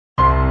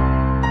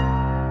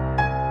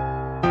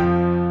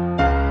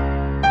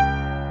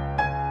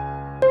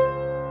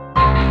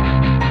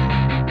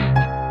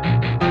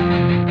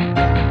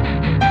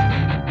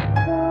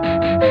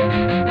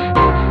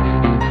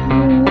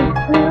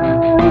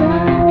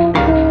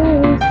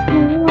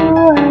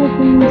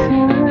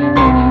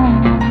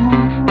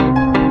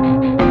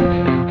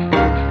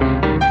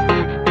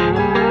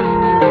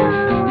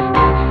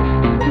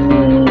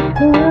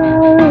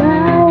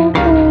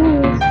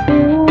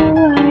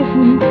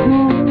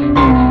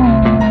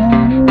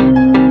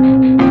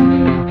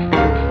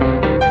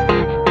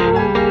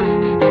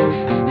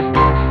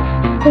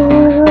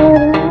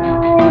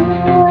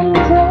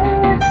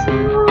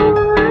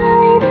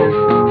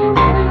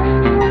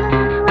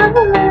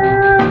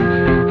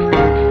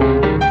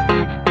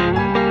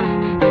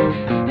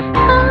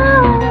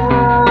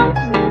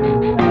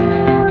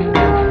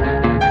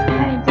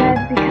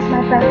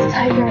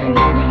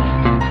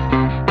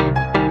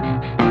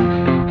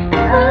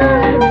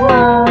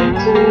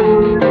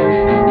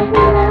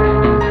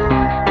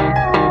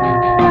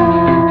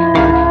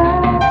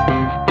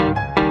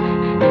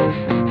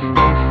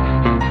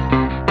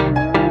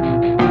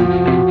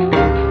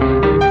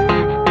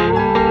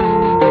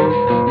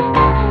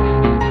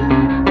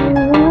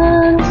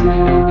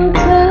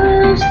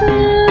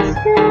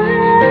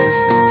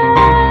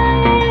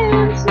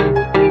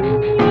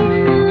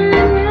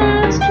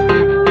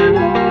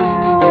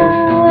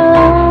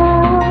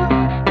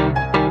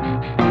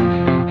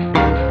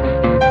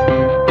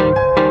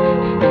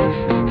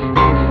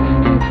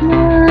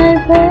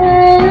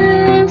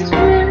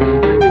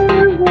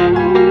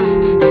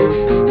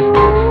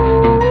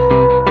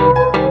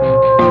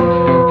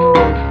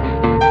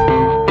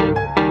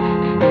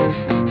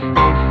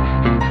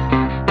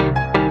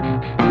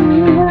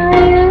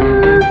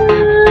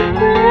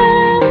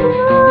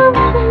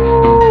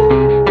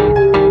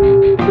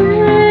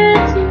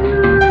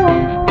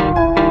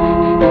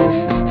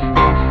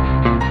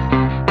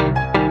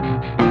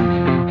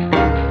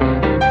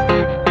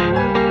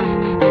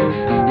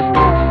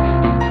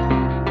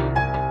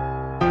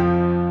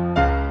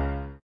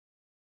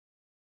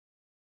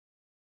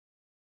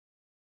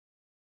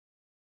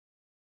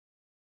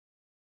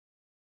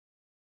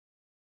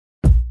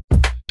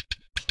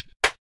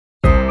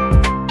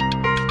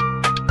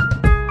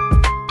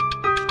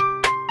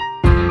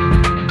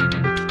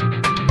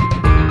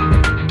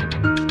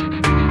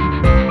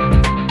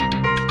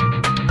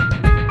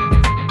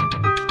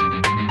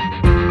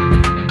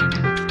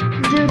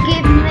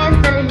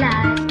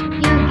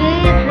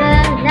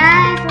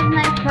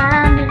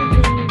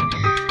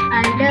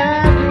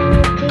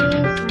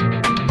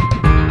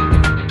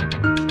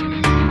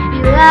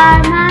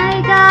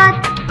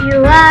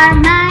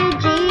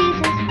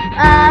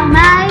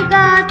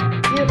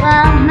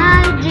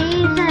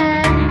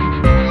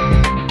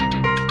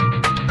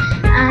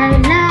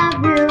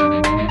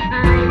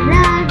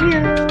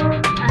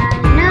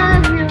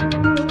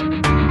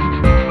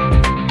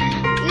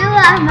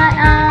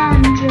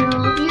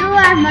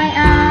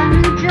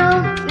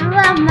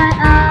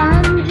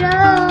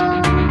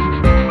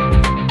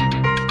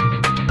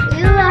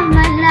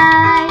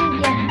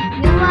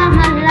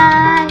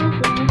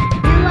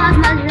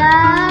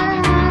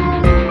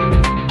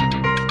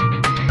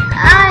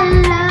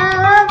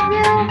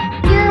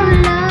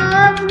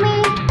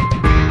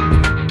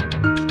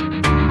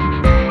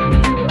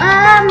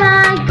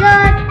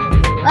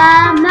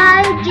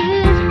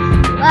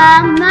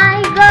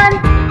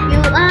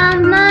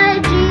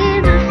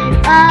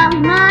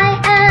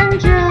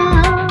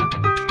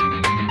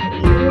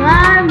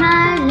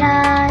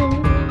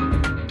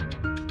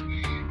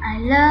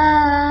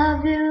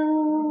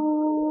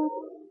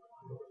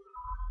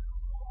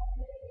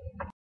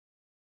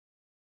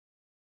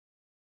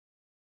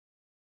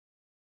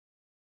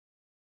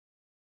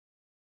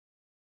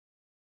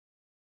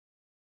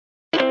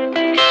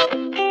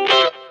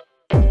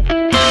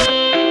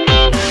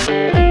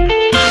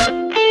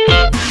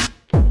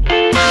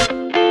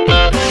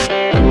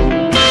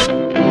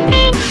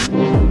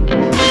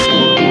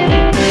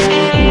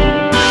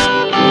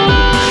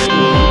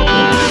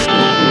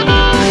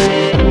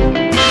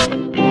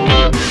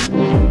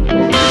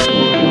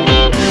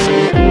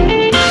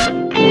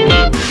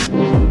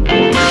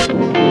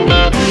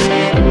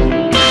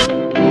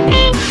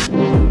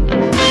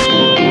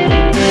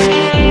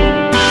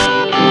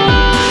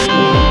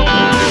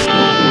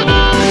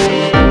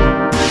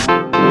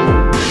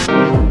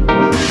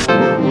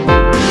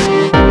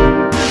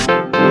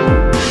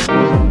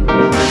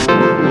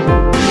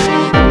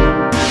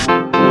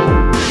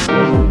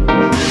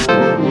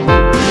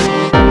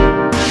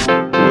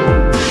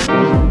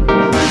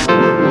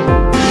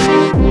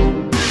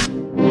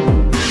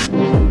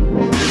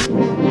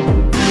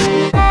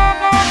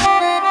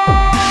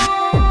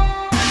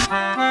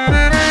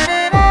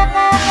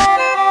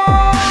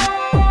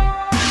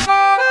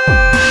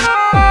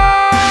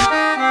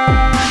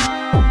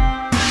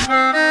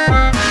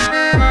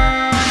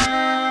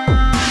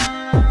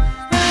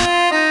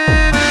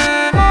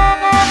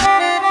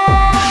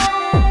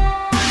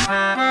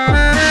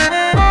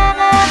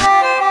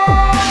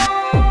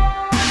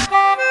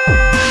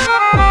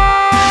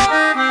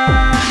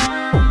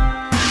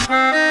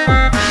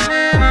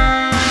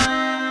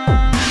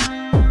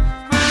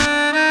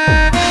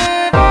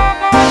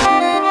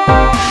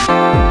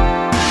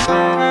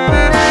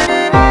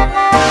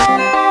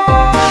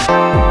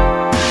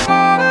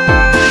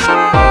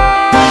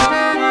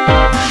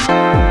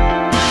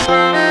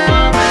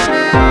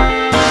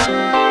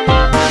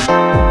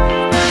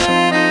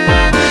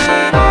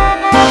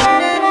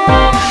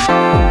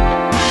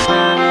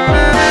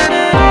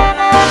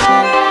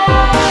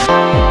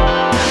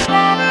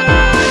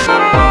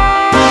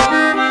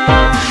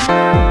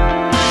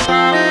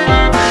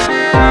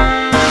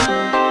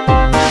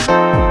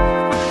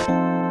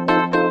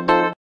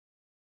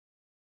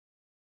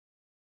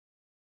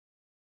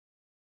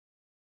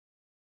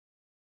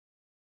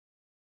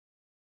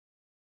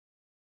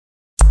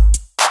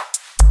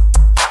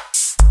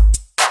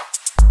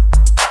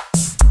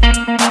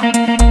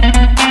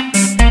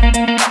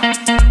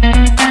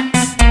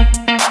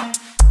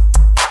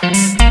I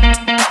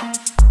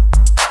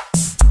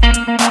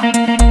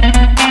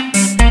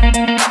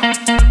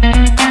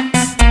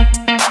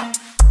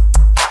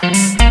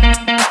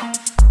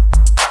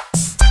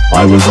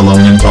was alone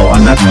until I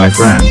met my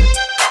friend.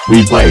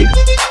 We played.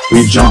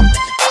 We jumped.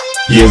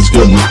 He is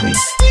good with me.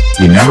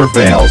 He never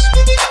fails.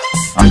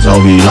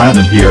 Until he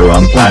landed here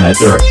on planet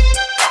Earth.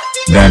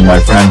 Then my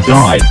friend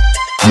died.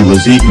 He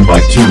was eaten by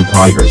 2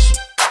 tigers.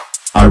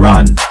 I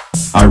run.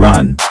 I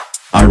run.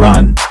 I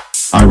run.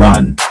 I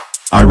run.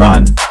 I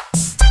run.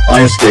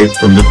 I escaped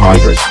from the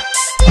tigers.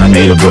 I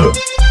made a move.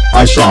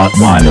 I shot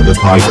one of the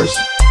tigers.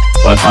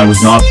 But I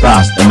was not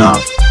fast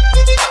enough.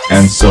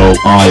 And so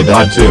I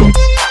died too.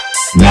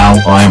 Now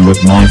I am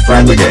with my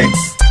friend again.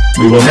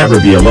 We will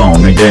never be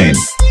alone again.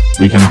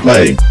 We can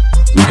play.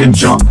 We can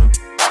jump.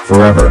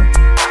 Forever.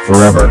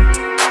 Forever.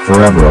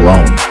 Forever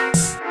alone.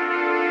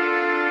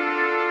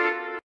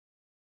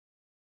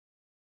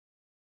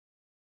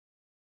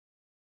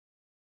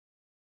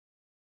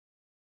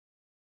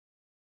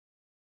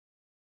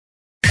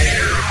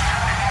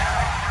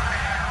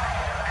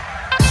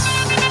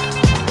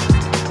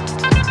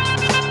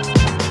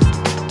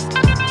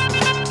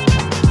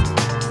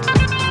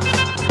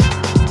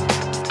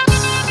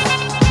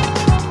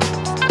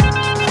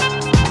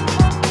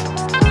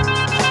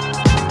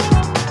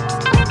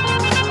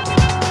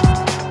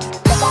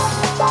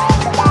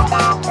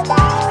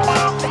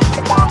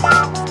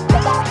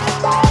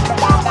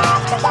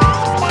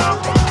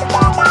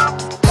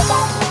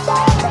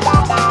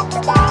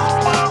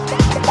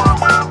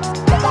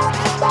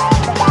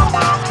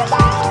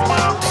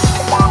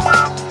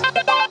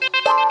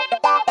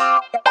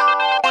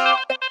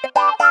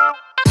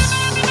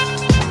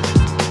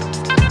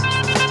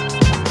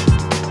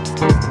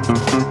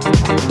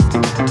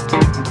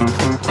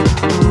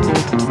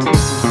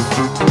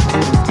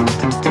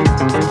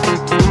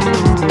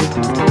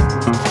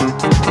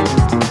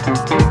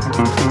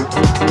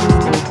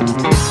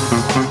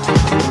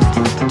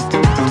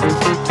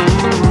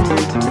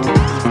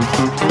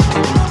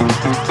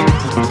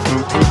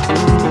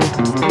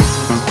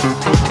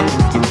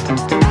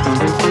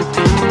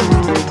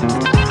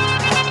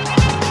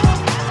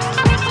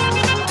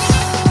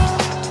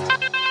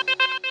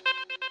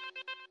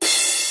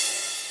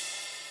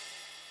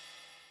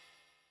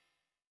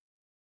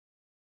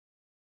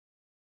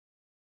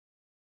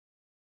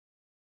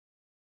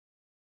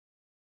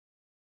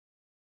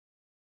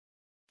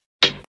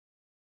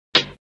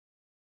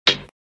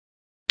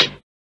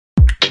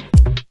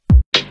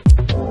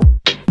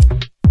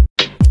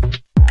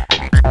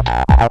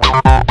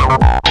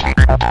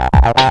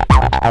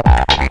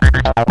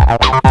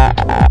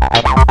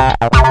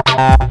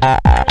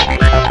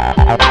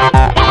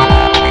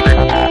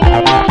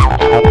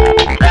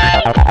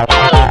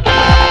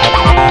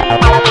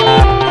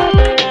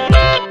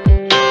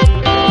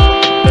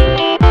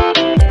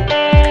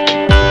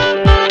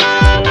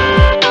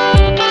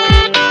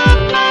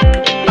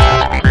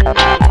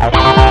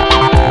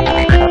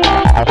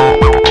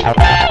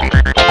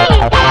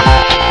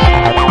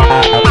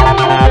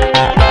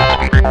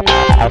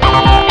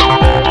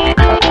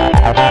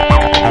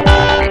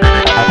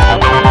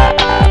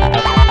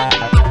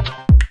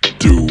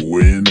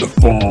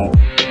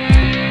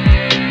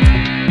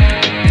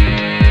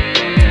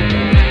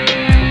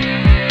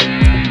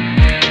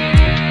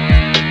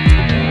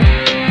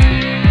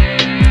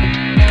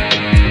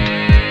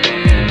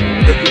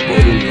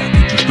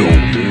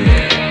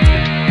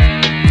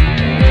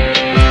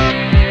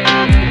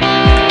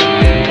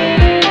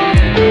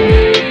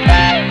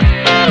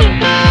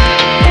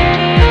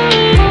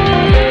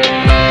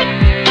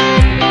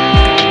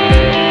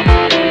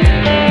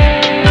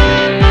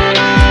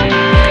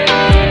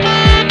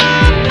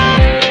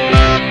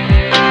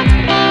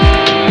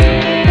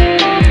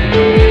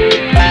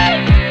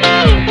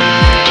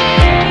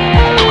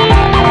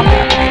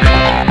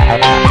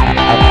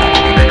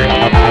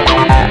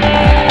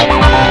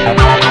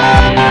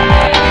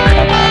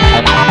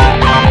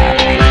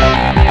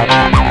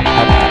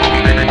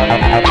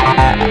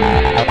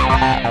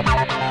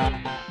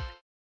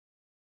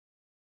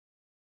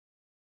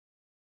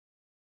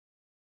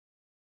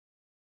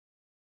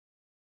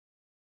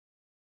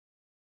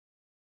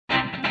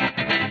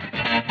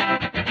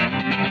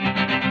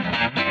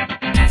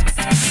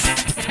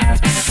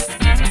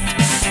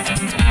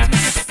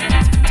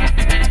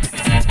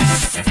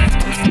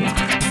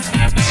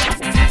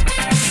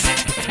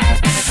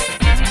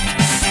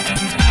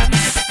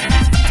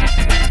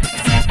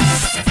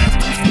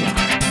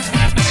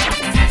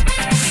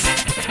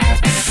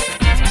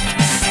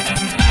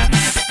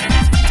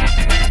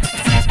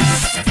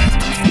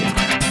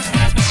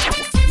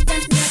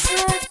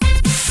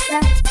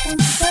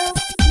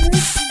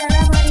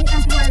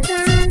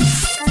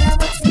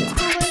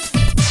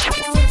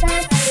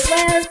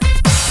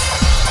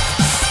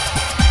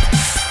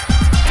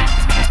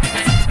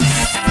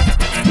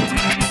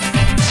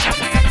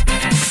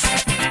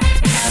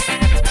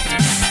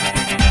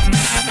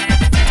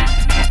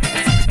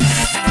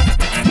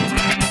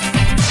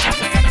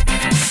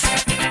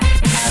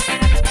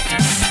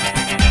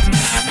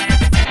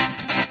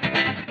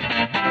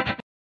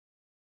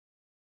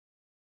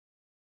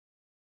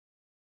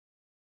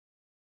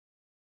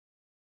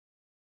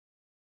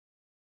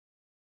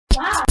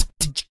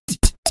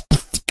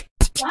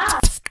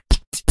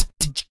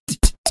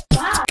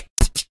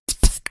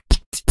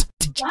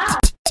 Wow.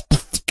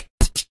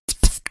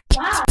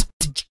 Wow.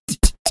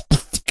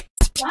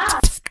 Wow.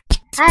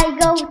 I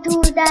go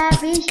to the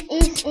beach,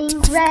 it's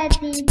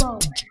incredible.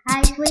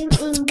 I swim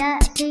in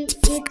the sea,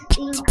 it's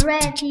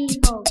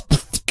incredible.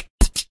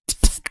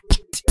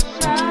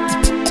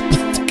 Sun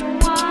in the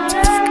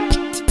water,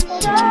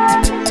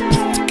 sun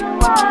in the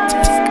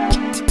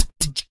water.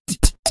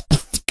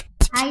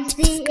 I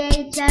see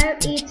a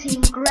shark, it's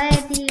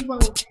incredible.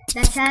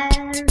 The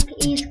shark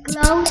is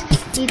close,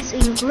 it's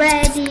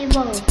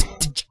incredible.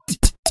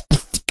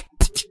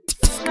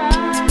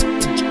 Sun in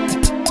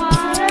the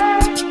water,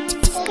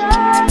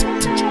 sun in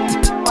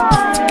the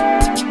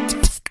water.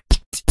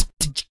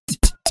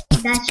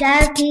 The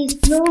shark is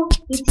blue,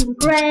 it's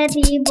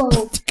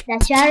incredible. The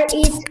shark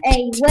is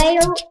a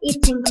whale,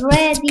 it's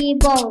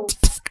incredible.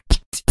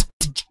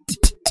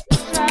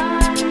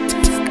 Sun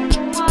in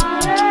the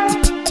water,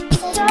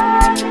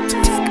 sun in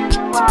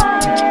the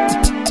water.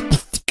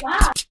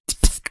 Wow.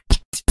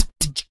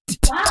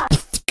 Wow.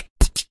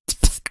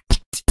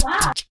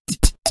 Wow.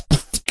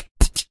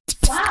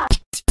 Wow.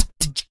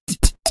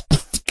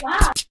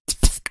 Wow.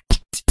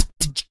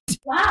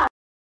 Wow.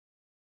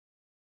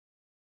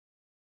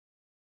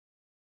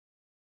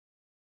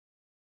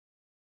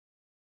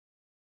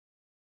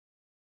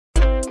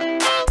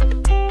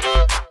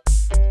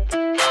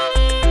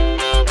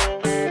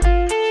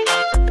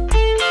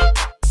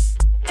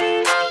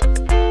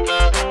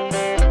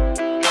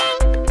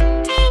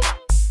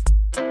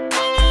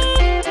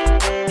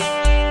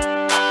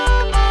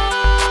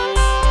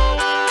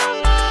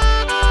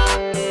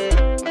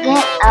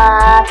 Get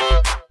up,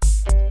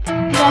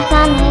 the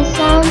sun is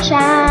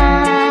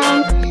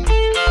sunshine.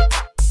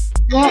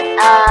 Get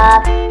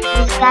up,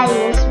 the sky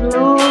is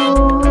blue.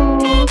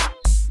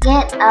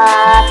 Get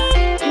up,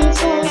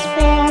 it's a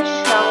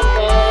special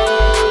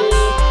day.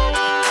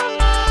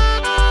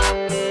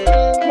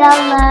 The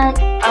light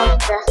of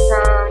the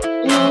sun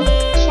is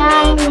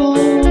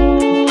shining.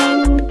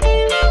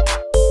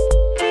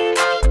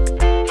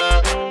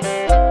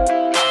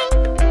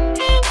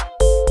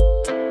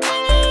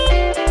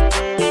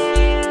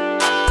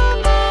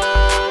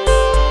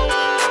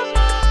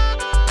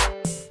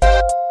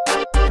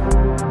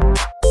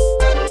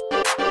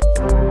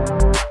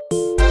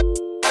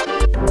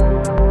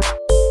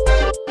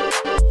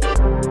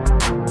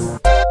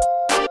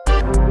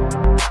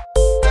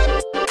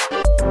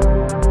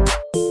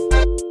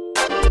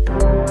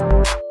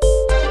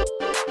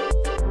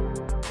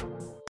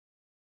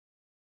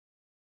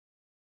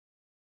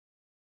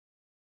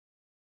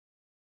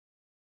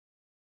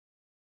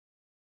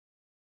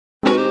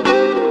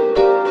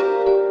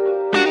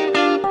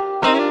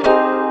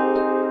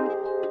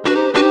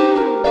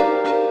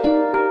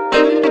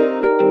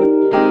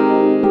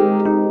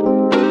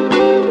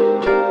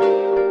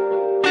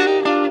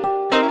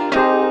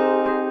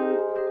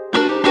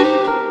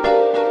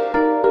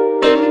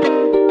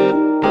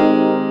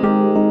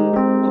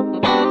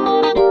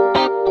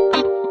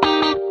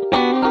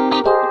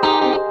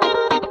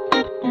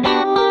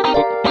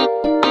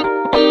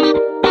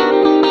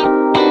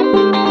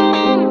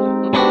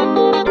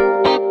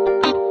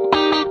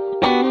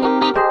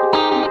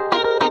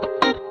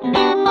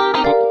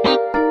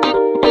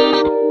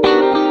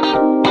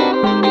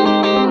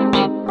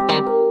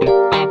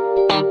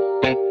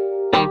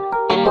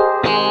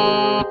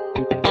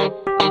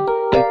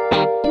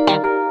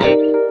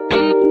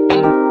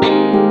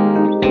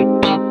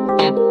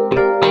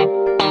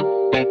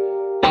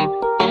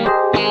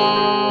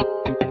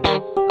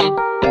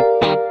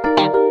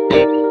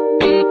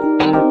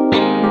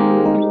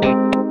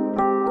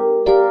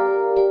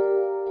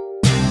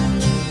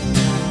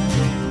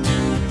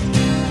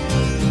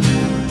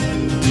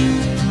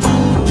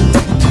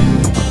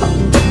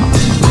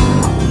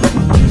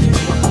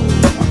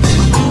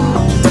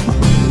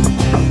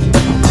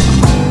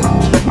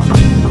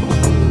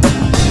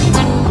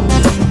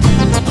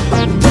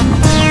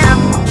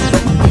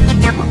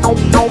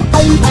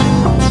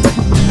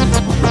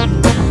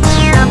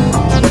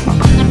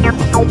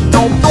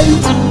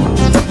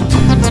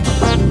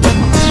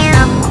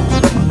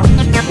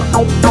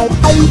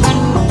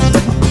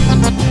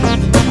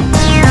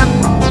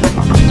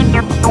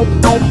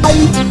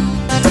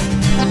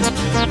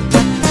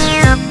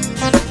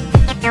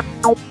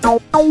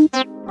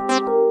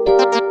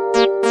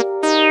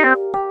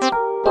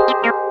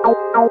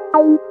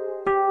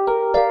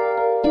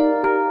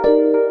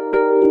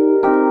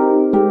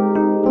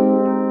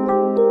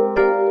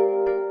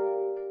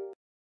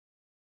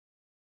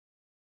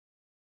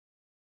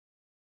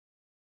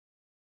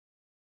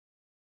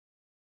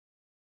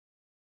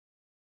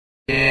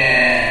 Me.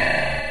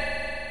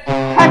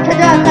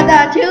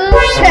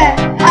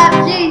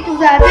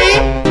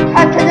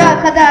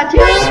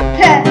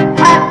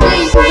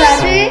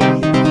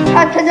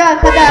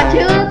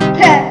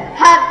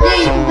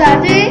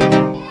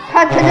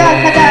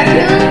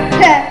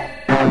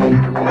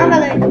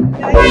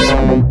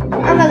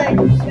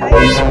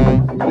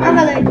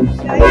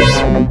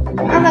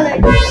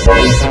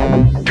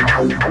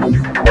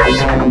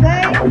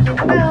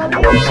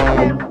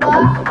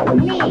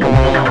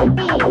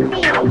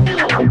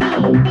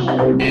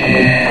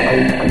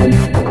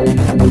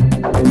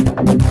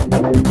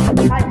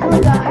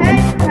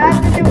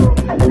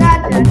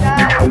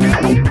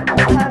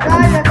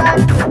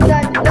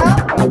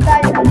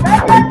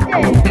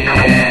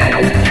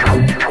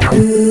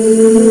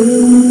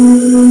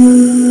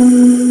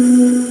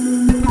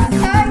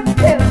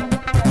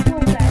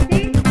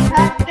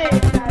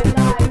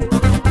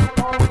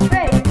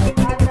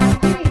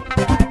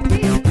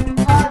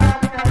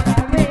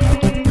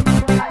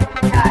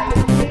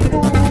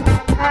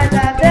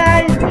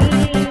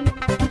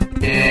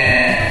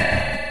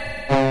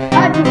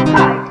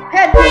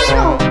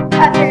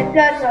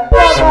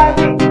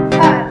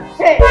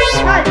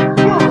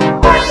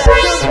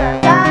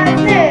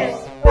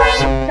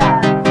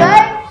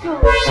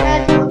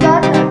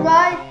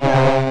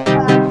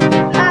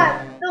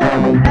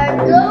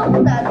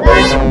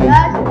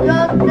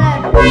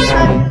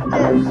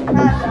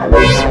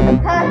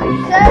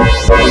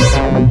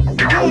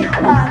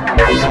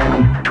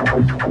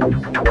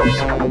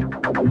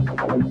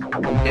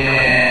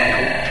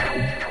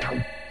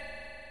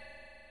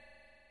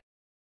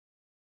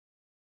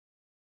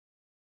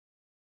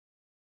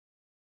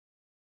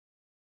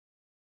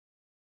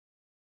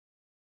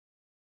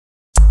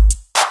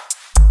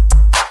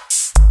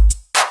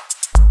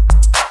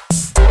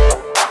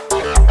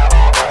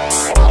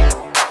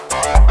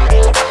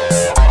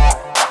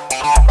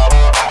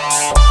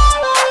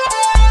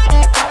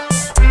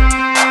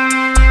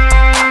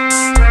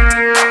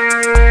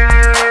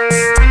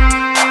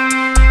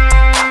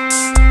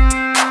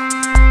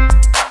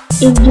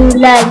 If you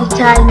like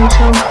Italian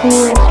so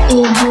cool,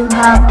 if you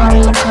have a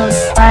little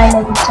style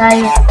of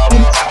Italian,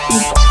 it's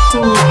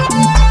cool,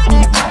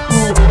 it's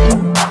cool.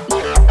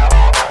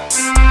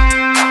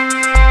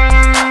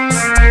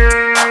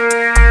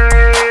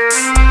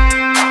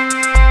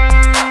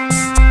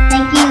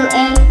 Thank you,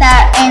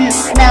 A-Star, and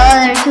the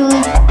other two,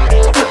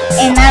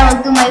 and I will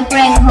do my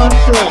friend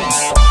hopefully.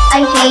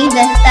 I say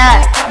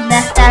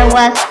the star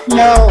was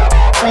low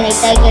when a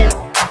tiger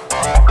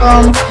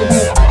comes to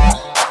the